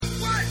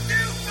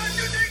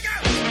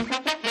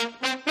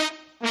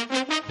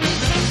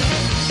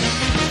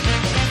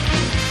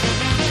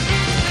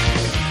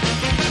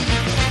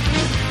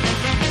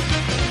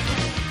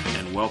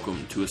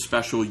to a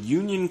special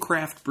Union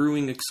Craft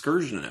Brewing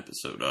excursion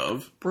episode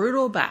of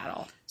Brutal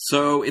Battle.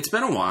 So, it's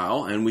been a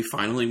while, and we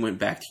finally went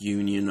back to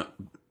Union...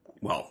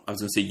 Well, I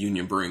was going to say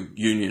Union Brewing.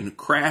 Union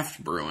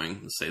Craft Brewing.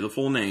 Let's say the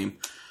full name.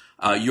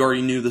 You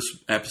already knew this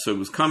episode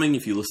was coming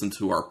if you listened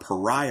to our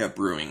Pariah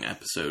Brewing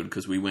episode,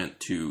 because we went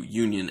to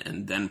Union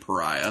and then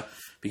Pariah,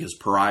 because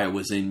Pariah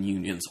was in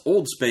Union's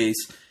old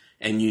space,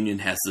 and Union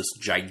has this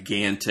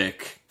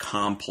gigantic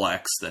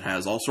complex that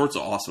has all sorts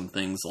of awesome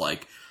things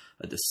like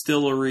a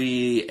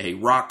distillery, a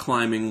rock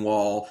climbing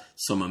wall,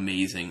 some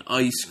amazing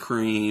ice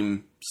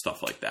cream,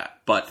 stuff like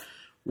that. But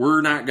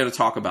we're not going to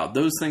talk about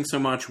those things so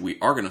much. We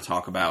are going to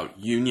talk about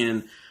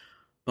Union,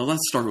 but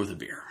let's start with a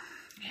beer,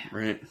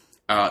 right?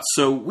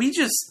 So we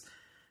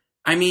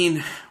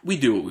do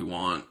what we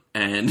want,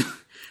 and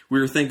we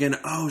were thinking,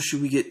 oh,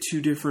 should we get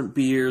two different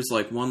beers,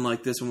 like one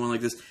like this and one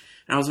like this?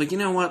 And I was like, you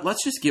know what?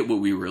 Let's just get what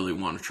we really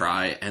want to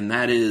try, and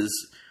that is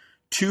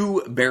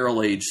 2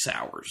 barrel-aged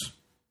sours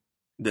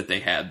that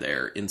they had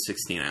there in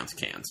 16-ounce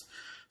cans.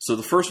 So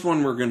the first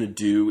one we're going to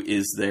do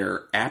is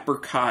their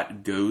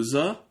Apricot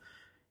Gose,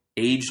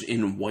 aged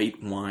in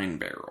white wine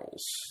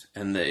barrels.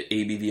 And the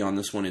ABV on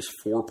this one is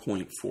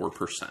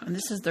 4.4%. And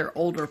this is their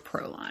older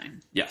pro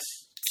line. Yes.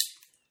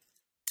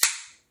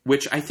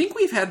 Which I think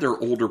we've had their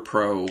older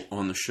pro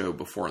on the show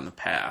before in the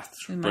past.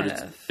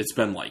 But it's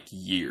been like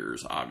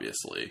years,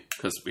 obviously,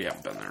 because we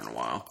haven't been there in a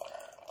while.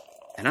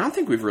 And I don't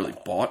think we've really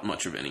bought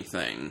much of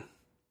anything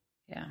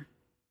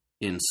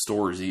in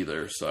stores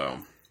either. So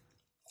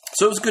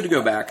it was good to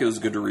go back. It was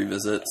good to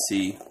revisit,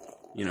 see,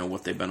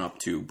 what they've been up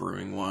to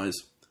brewing-wise.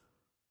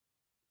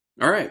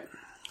 All right.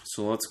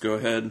 So let's go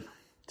ahead,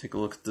 take a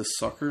look at this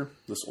sucker,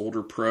 this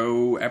older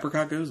pro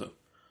Apricot Gose.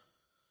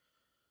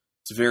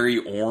 It's very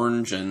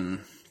orange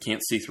and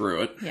can't see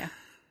through it. Yeah.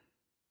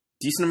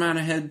 Decent amount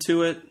of head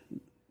to it.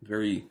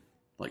 Very,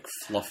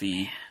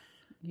 fluffy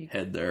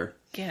head there.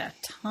 Get a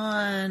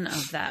ton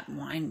of that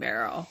wine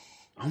barrel.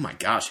 Oh my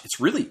gosh, it's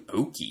really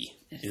oaky,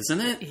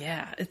 isn't it?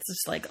 Yeah, it's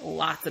just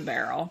lots of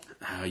barrel.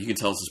 You can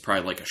tell this is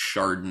probably a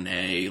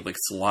Chardonnay.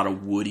 It's a lot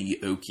of woody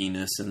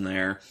oakiness in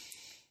there.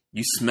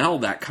 You smell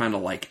that kind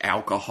of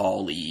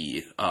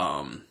alcohol-y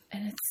and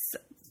it's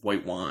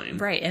white wine.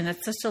 Right, and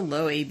it's such a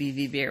low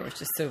ABV beer,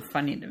 which is so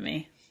funny to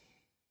me.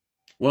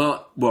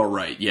 Well,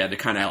 right, yeah, to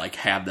kind of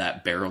have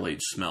that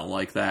barrel-aged smell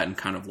like that and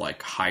kind of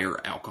higher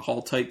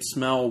alcohol type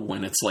smell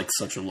when it's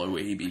such a low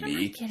ABV. What am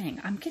I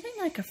getting? I'm getting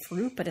a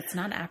fruit, but it's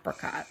not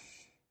apricot.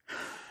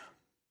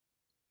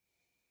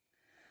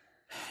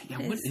 Yeah,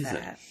 what is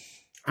that?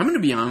 I'm going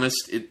to be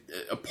honest,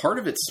 a part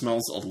of it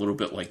smells a little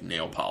bit like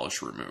nail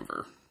polish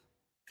remover.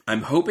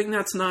 I'm hoping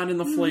that's not in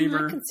the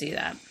flavor. I can see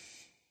that.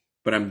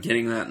 But I'm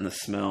getting that in the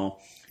smell.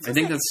 I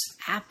think that's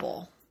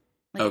apple.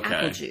 Okay.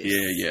 Apple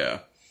juice. Yeah.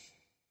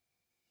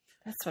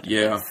 That's what it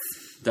is.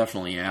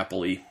 Definitely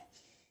apple-y.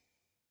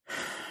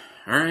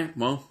 All right,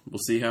 well, we'll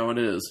see how it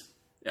is.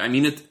 I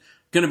mean, it's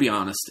going to be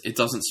honest, it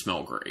doesn't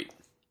smell great.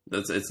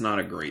 It's not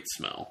a great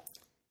smell.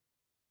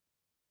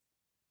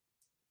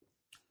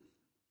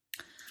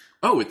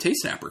 Oh, it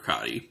tastes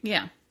apricot-y.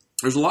 Yeah.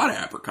 There's a lot of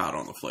apricot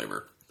on the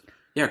flavor.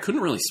 Yeah, I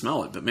couldn't really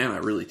smell it, but man, I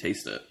really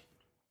taste it.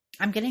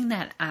 I'm getting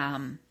that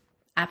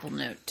apple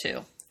note,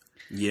 too.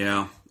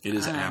 Yeah, it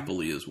is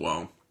apple-y as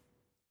well.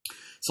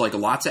 It's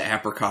lots of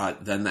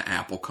apricot, then the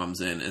apple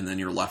comes in, and then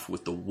you're left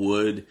with the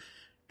wood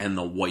and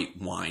the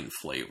white wine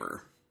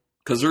flavor.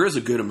 Because there is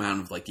a good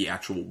amount of the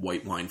actual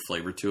white wine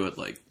flavor to it,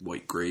 like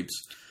white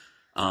grapes.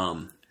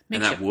 And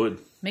that wood.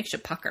 Makes you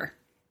pucker.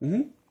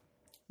 Mm-hmm.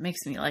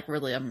 Makes me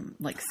really, I'm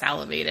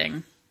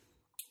salivating.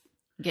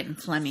 Getting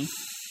phlegmy.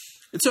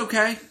 It's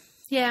okay.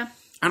 Yeah.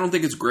 I don't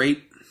think it's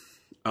great.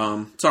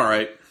 It's all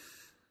right.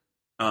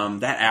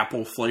 That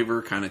apple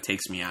flavor kind of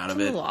takes me out of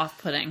it. A little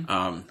off-putting.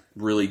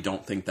 Really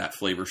don't think that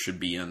flavor should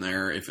be in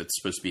there if it's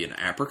supposed to be an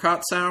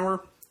apricot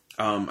sour.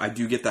 I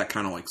do get that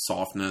kind of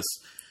softness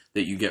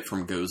that you get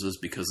from Goses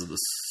because of the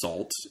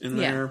salt in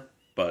there.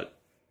 But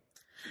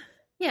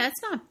yeah,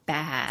 it's not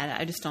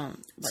bad. I just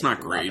don't it's not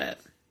great. Love it.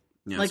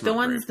 Yeah,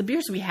 the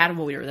beers we had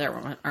while we were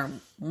there are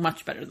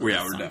much better than this.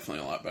 Yeah, we're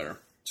definitely a lot better.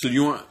 So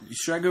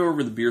should I go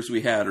over the beers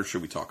we had, or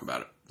should we talk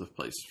about the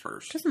place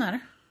first? Doesn't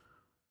matter.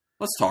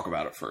 Let's talk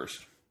about it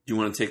first. Do you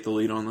want to take the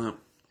lead on that?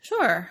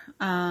 Sure.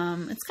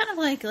 It's kind of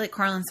like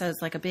Carlin says,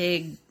 a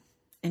big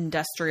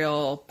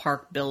industrial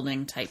park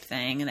building type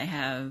thing. And they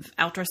have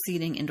outdoor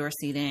seating, indoor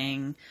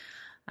seating.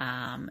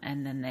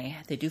 And then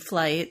they do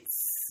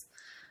flights.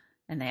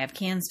 And they have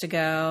cans to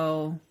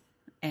go.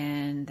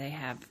 And they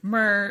have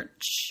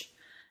merch.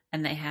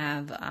 And they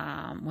have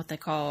what they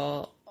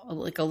call a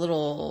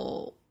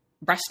little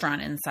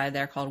restaurant inside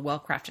there called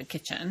Well Crafted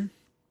Kitchen.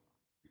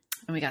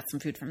 And we got some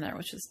food from there,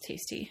 which was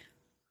tasty.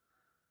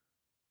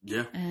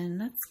 Yeah.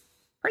 And that's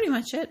pretty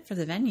much it for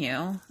the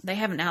venue. They do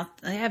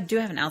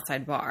have an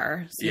outside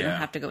bar, so you don't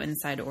have to go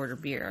inside to order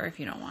beer if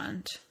you don't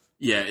want.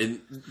 Yeah,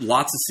 and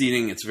lots of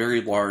seating. It's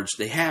very large.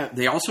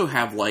 They also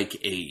have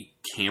a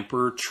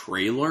camper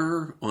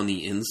trailer on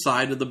the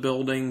inside of the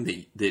building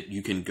that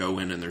you can go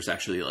in, and there's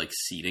actually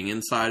seating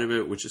inside of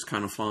it, which is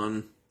kind of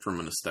fun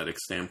from an aesthetic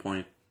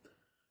standpoint.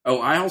 Oh,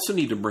 I also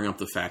need to bring up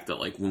the fact that,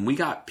 like, when we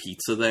got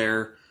pizza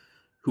there,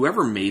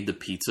 whoever made the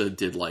pizza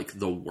did, like,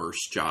 the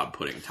worst job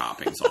putting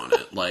toppings on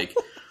it. Like,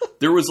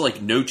 there was,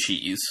 like, no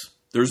cheese.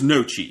 There's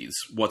no cheese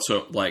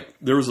whatsoever. Like,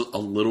 there was a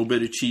little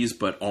bit of cheese,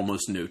 but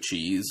almost no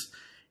cheese.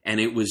 And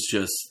it was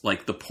just,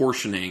 like, the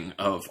portioning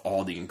of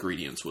all the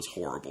ingredients was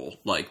horrible.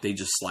 Like, they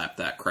just slapped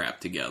that crap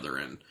together.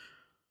 And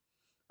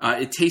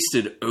it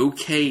tasted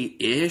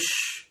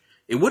okay-ish.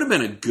 It would have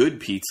been a good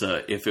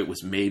pizza if it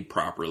was made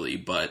properly,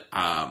 but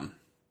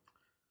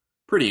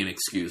pretty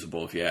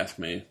inexcusable if you ask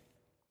me.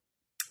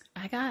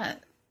 I got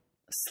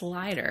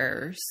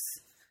sliders.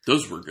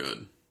 Those were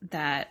good.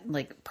 That,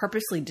 like,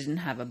 purposely didn't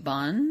have a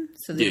bun.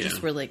 So they Yeah.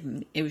 just were, like,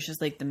 it was just,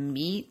 like, the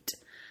meat,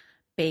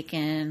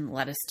 bacon,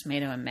 lettuce,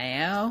 tomato, and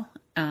mayo.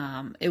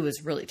 It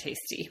was really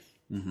tasty.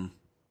 Mm-hmm.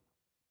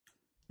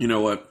 You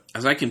know what?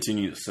 As I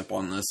continue to sip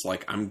on this,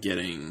 like, I'm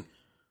getting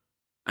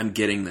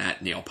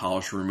that nail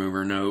polish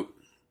remover note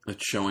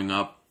that's showing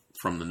up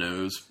from the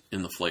nose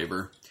in the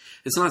flavor.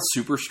 It's not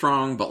super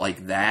strong, but,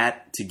 like,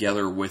 that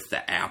together with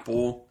the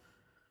apple,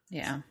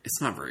 Yeah.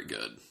 it's not very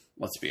good.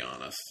 Let's be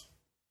honest.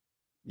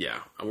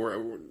 Yeah, you're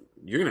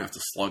going to have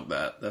to slug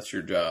that. That's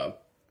your job.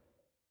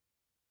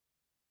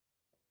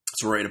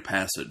 It's a rite of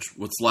passage.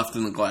 What's left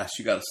in the glass,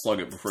 you got to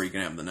slug it before you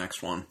can have the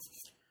next one.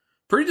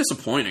 Pretty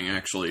disappointing,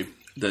 actually,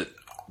 that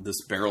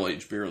this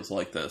barrel-aged beer is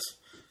like this.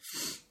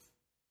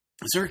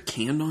 Is there a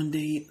canned on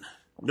date?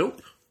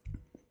 Nope.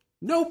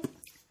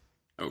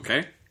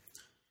 Okay.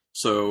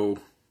 So,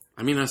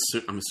 I mean,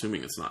 I'm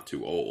assuming it's not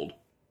too old.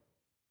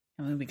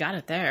 I mean, we got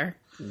it there.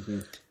 Mm-hmm.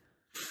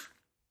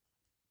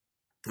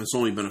 It's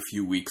only been a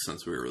few weeks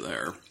since we were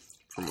there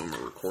from when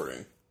we're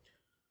recording.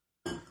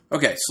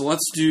 Okay, so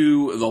let's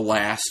do the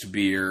last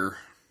beer,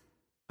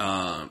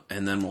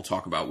 and then we'll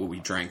talk about what we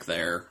drank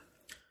there.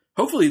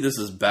 Hopefully this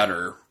is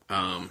better.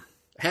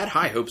 Had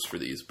high hopes for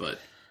these, but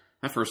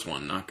that first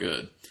one, not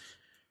good.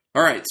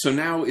 All right, so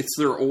now it's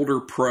their Older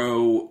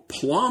Pro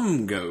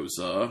Plum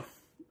Goza,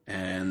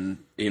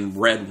 and in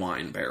red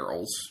wine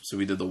barrels. So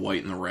we did the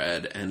white and the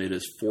red, and it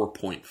is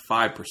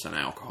 4.5%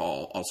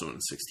 alcohol, also in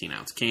a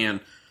 16-ounce can.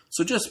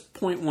 So just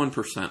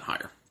 0.1%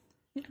 higher.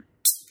 Yeah.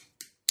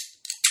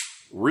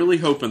 Really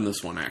hoping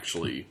this one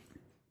actually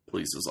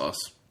pleases us.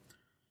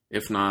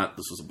 If not,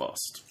 this was a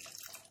bust.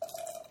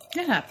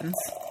 It happens.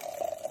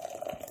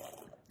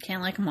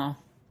 Can't like them all.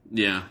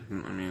 Yeah, I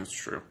mean, it's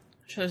true.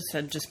 Should have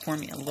said just pour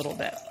me a little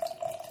bit.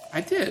 I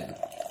did.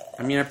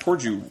 I mean, I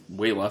poured you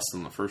way less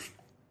than the first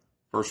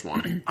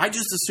one. I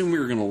just assumed we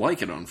were going to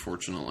like it,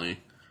 unfortunately.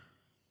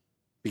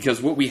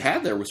 Because what we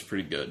had there was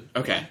pretty good.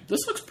 Okay,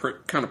 this looks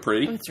kind of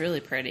pretty. Oh, it's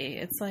really pretty.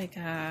 It's like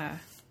a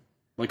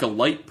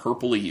light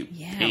purpley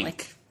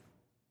pink.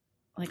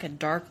 like a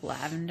dark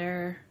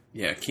lavender.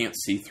 Yeah, can't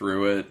see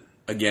through it.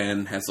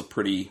 Again, has a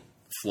pretty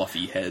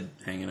fluffy head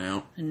hanging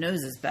out. The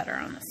nose is better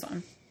on this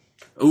one.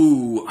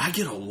 Ooh, I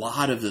get a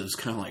lot of those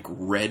kind of like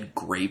red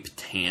grape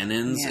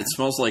tannins. Yeah. It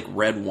smells like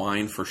red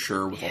wine for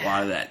sure with a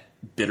lot of that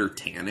bitter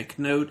tannic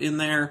note in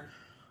there.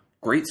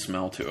 Great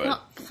smell to it.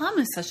 Well, plum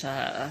is such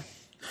a...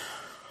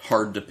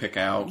 hard to pick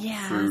out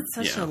fruit. It's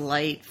such a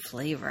light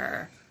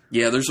flavor.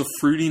 Yeah, there's a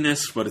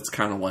fruitiness, but it's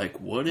kind of like,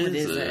 what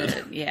is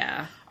it?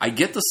 Yeah. I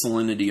get the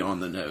salinity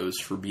on the nose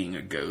for being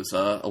a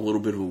Goza. A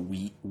little bit of a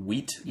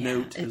wheat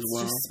note as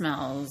well. It just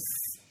smells...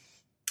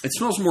 It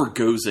smells more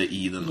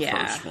Goza-y than the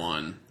first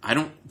one.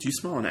 Do you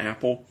smell an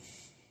apple?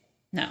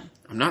 No.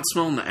 I'm not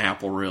smelling the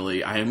apple,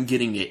 really. I am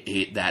getting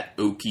that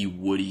oaky,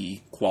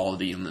 woody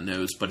quality in the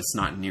nose, but it's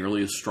not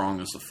nearly as strong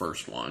as the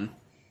first one.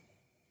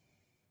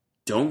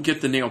 Don't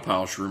get the nail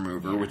polish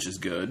remover, which is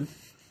good.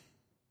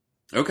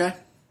 Okay.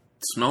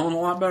 It's smelling a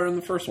lot better than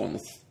the first one.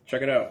 Let's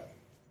check it out.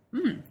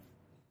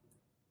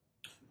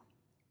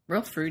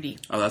 Real fruity.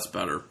 Oh, that's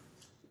better.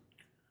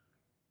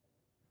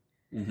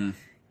 Mm-hmm.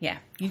 Yeah.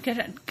 You can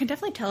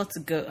definitely tell it's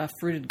a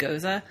fruited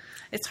Goza.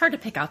 It's hard to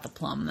pick out the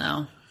plum,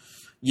 though.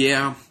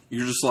 Yeah.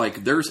 You're just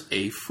like, there's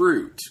a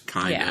fruit,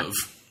 kind of.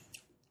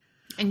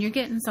 And you're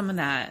getting some of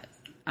that,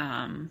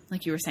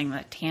 like you were saying,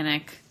 that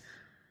tannic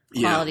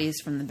qualities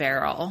from the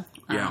barrel.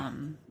 Yeah.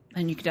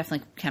 And you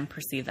definitely can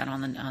perceive that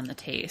on the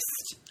taste.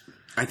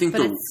 I think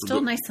but it's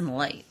still nice and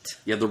light.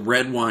 Yeah, the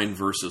red wine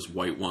versus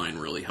white wine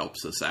really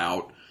helps us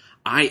out.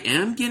 I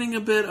am getting a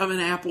bit of an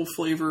apple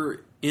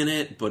flavor in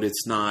it, but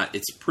it's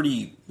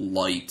pretty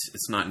light.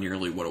 It's not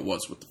nearly what it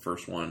was with the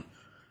first one.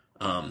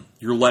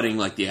 You're letting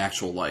like the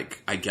actual,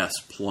 like, I guess,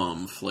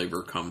 plum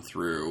flavor come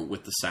through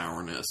with the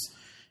sourness.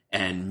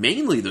 And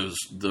mainly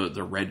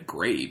the red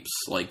grapes.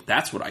 Like,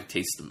 that's what I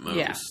taste the most.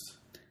 Yeah. It's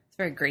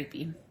very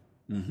grapey.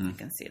 Mm-hmm. I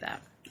can see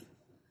that.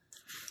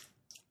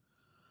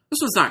 This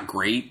one's not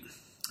great.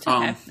 It's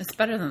okay. It's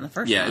better than the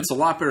first one. Yeah, it's a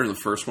lot better than the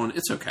first one.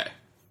 It's okay.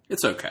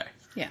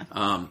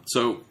 Yeah.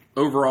 So,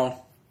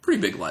 overall,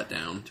 pretty big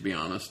letdown, to be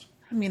honest.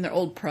 I mean, their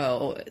Old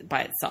Pro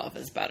by itself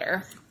is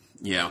better.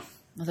 Yeah.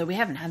 Although we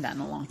haven't had that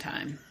in a long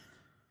time.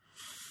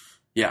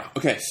 Yeah.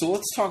 Okay, so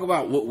let's talk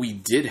about what we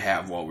did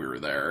have while we were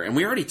there. And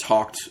we already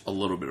talked a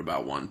little bit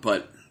about one,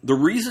 but The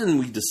reason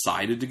we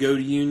decided to go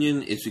to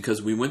Union is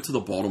because we went to the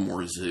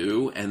Baltimore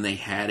Zoo and they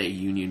had a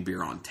Union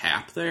beer on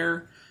tap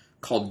there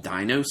called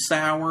Dino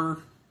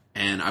Sour,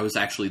 and I was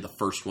actually the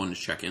first one to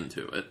check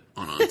into it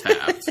on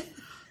Untappd.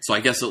 So I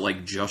guess it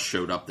like just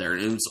showed up there,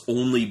 and it was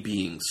only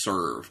being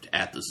served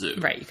at the zoo.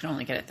 Right, you can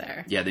only get it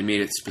there. Yeah, they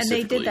made it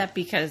specifically. And they did that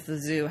because the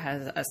zoo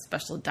has a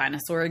special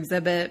dinosaur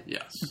exhibit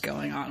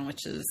going on,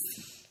 which is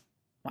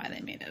why they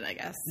made it, I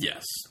guess.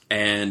 Yes,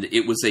 and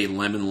it was a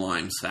lemon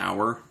lime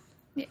sour.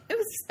 Yeah, it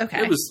was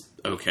okay. It was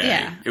okay.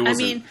 Yeah, it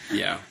wasn't, I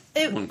mean,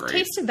 it wasn't great.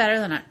 Tasted better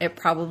than it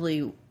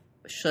probably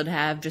should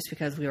have, just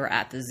because we were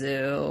at the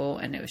zoo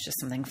and it was just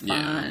something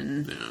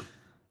fun. Yeah.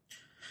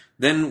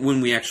 Then when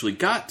we actually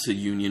got to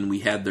Union, we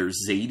had their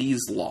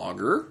Zadie's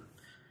Lager,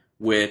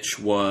 which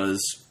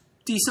was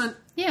decent.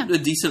 Yeah. A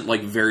decent,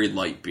 like, very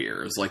light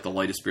beer. It's like the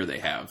lightest beer they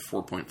have,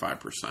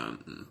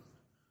 4.5%. And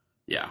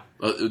yeah,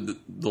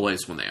 the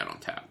latest one they had on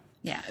tap.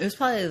 Yeah, it was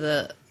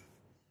probably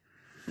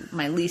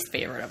my least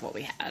favorite of what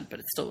we had, but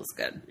it still was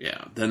good.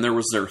 Yeah. Then there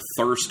was their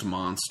Thirst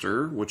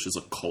Monster, which is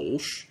a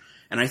Kolsch.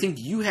 And I think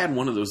you had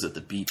one of those at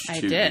the beach, too.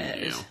 I did.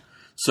 Didn't you?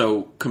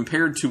 So,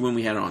 compared to when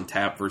we had it on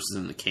tap versus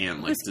in the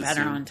can, like, it was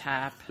better on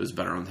tap. It was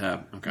better on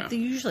tap? Okay. It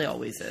usually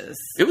always is.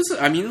 It was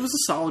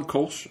a solid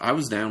Kolsch. I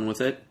was down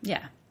with it.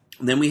 Yeah.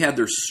 Then we had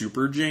their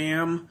Super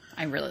Jam.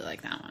 I really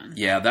like that one.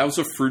 Yeah, that was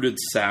a fruited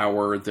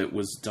sour that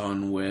was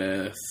done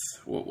with,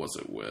 what was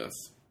it with?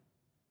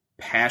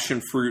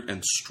 Passion fruit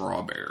and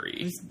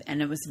strawberry.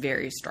 It was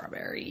very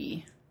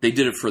strawberry. They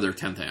did it for their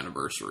 10th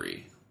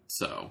anniversary.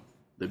 So,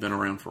 they've been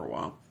around for a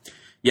while.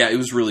 Yeah, it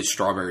was really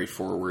strawberry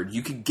forward.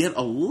 You could get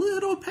a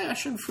little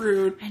passion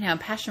fruit. I know,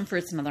 passion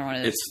fruit's another one.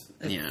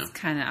 It's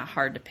kind of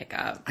hard to pick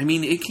up. I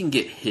mean, it can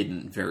get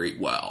hidden very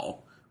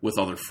well with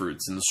other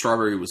fruits, and the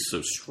strawberry was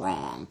so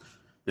strong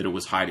that it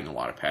was hiding a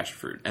lot of passion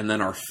fruit. And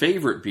then our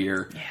favorite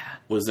beer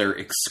was their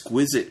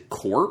Exquisite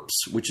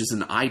Corpse, which is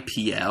an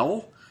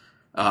IPL,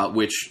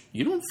 which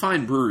you don't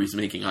find breweries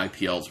making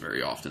IPLs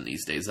very often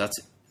these days. That's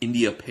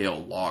India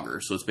Pale Lager,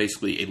 so it's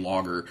basically a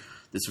lager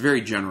that's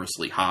very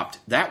generously hopped.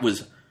 That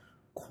was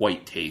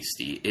quite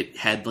tasty. It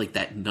had like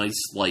that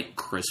nice, light,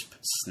 crisp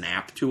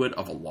snap to it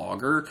of a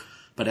lager,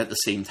 but at the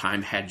same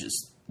time had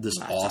just this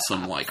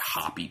awesome, like,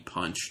 hoppy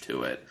punch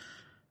to it.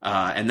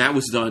 And that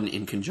was done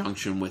in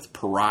conjunction with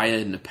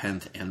Pariah,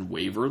 Nepenthe, and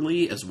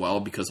Waverly as well,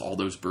 because all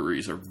those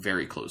breweries are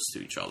very close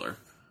to each other.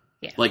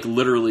 Yeah. Like,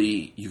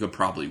 literally, you could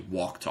probably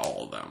walk to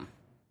all of them.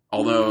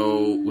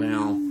 Although,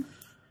 well,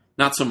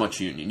 not so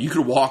much Union. You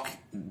could walk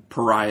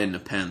Pariah,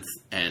 Nepenthe,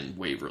 and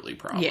Waverly,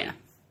 probably. Yeah.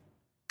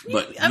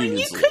 But I mean,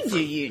 you could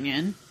do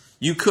Union.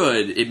 You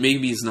could. It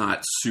maybe is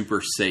not super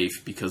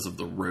safe because of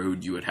the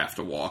road you would have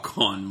to walk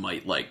on.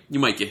 You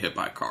might get hit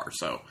by a car,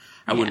 so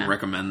I wouldn't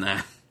recommend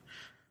that.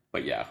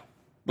 But yeah,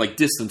 like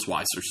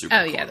distance-wise, they're super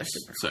close. Yeah, they're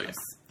super close.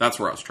 So that's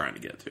where I was trying to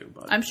get to.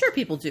 But I'm sure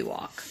people do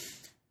walk.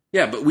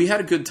 Yeah, but we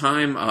had a good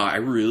time. I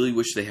really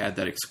wish they had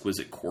that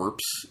Exquisite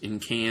Corpse in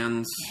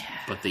cans,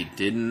 but they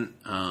didn't.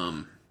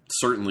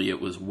 Certainly,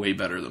 it was way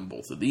better than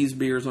both of these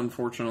beers,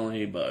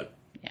 unfortunately, but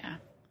yeah.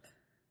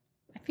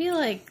 I feel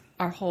like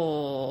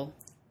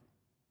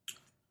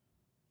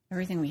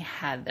everything we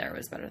had there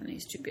was better than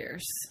these two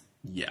beers.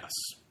 Yes,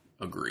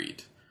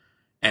 agreed.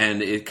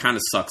 And it kind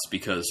of sucks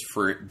because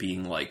for it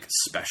being like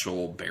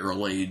special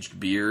barrel-aged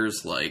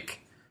beers, like,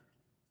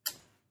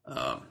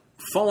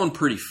 fallen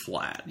pretty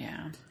flat.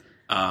 Yeah.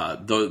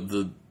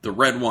 The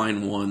red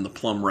wine one, the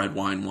plum red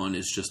wine one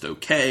is just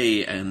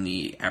okay, and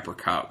the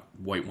apricot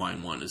white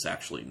wine one is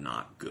actually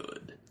not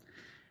good.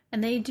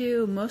 And they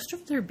do most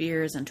of their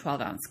beers in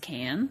 12-ounce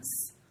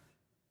cans.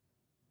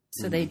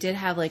 So they did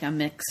have like a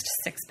mixed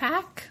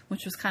 6-pack,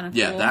 which was kind of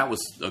cool. Yeah, that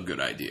was a good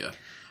idea.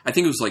 I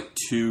think it was like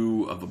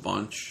 2 of a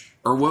bunch.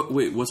 Or what?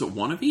 Wait, was it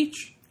 1 of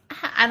each?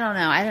 I don't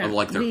know. I don't. Of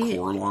like their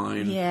core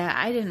line. Yeah,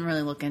 I didn't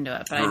really look into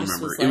it, but I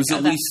just was it was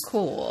at least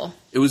cool.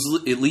 It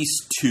was at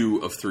least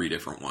 2 of 3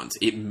 different ones.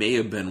 It may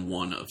have been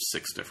 1 of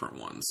 6 different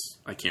ones.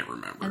 I can't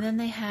remember. And then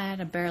they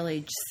had a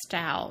barrel-aged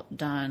stout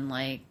done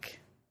like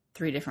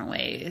 3 different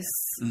ways.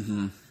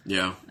 Mm-hmm.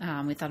 Yeah.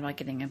 We thought about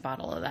getting a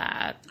bottle of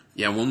that.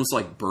 Yeah, one was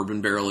like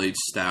bourbon barrel-aged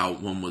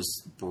stout, one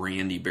was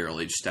brandy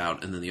barrel-aged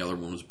stout, and then the other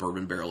one was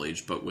bourbon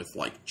barrel-aged, but with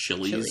like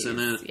chilies in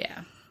it.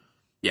 Yeah.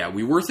 Yeah,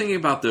 we were thinking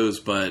about those,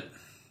 but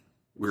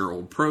we're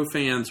old pro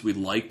fans. We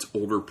liked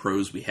older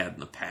pros we had in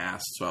the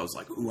past, so I was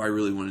like, ooh, I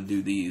really want to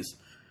do these.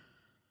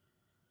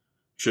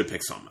 Should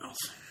pick something else.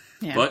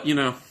 Yeah. But, you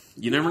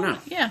never know.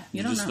 Yeah,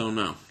 you just don't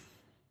know.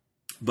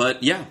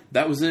 But, yeah,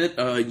 that was it.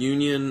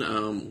 Union,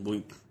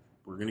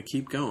 we're going to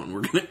keep going.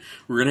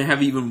 We're gonna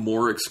have even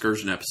more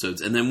excursion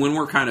episodes. And then when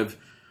we're kind of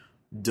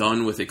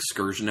done with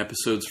excursion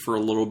episodes for a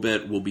little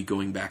bit, we'll be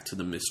going back to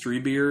the mystery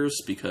beers,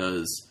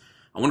 because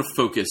I want to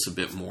focus a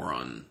bit more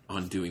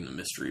on doing the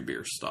mystery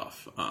beer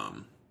stuff.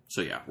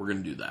 So yeah, we're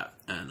going to do that,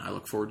 and I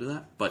look forward to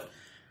that. But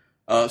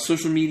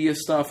social media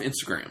stuff,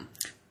 Instagram.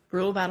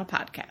 Rule Battle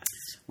Podcast.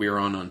 We are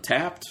on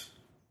Untappd.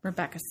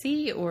 Rebecca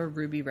C. or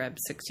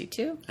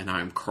RubyReb62. And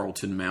I'm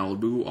Carlton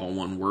Malibu, all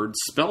one word,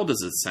 spelled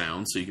as it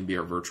sounds, so you can be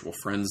our virtual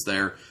friends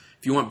there.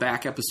 If you want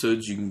back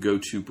episodes, you can go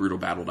to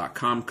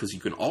brutalbattle.com because you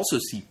can also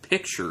see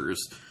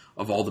pictures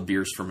of all the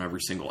beers from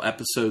every single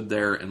episode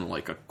there and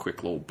like a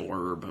quick little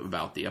blurb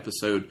about the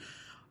episode.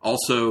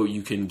 Also,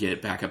 you can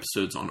get back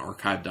episodes on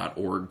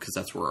archive.org because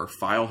that's where our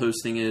file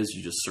hosting is.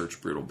 You just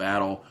search Brutal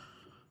Battle.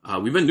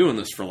 We've been doing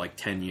this for like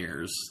 10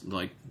 years.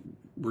 Like,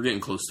 we're getting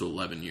close to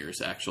 11 years,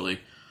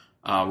 actually.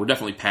 We're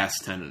definitely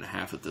past 10 and a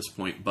half at this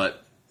point.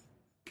 But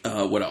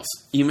what else?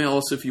 Email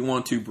us if you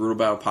want to,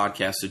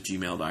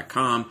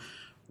 brutalbattlepodcast@gmail.com.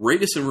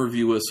 Rate us and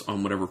review us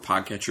on whatever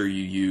podcatcher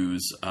you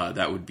use.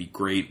 That would be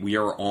great. We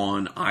are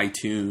on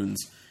iTunes,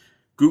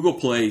 Google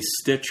Play,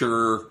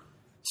 Stitcher,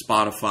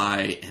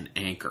 Spotify, and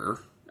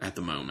Anchor at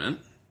the moment.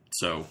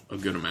 So a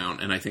good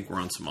amount. And I think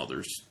we're on some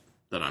others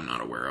that I'm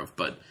not aware of.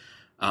 But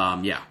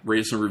yeah,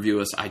 rate us and review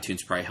us.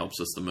 iTunes probably helps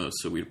us the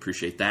most, so we'd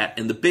appreciate that.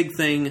 And the big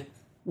thing,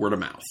 word of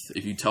mouth.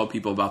 If you tell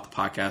people about the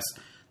podcast,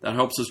 that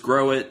helps us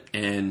grow it.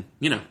 And,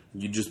 you know,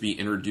 you'd just be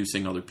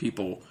introducing other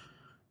people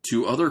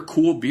to other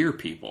cool beer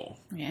people.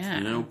 Yeah.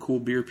 You know,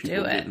 cool beer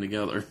people getting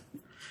together.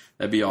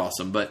 That'd be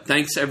awesome. But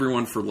thanks,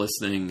 everyone, for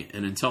listening.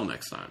 And until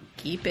next time.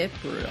 Keep it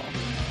brutal.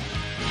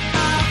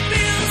 I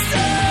feel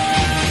so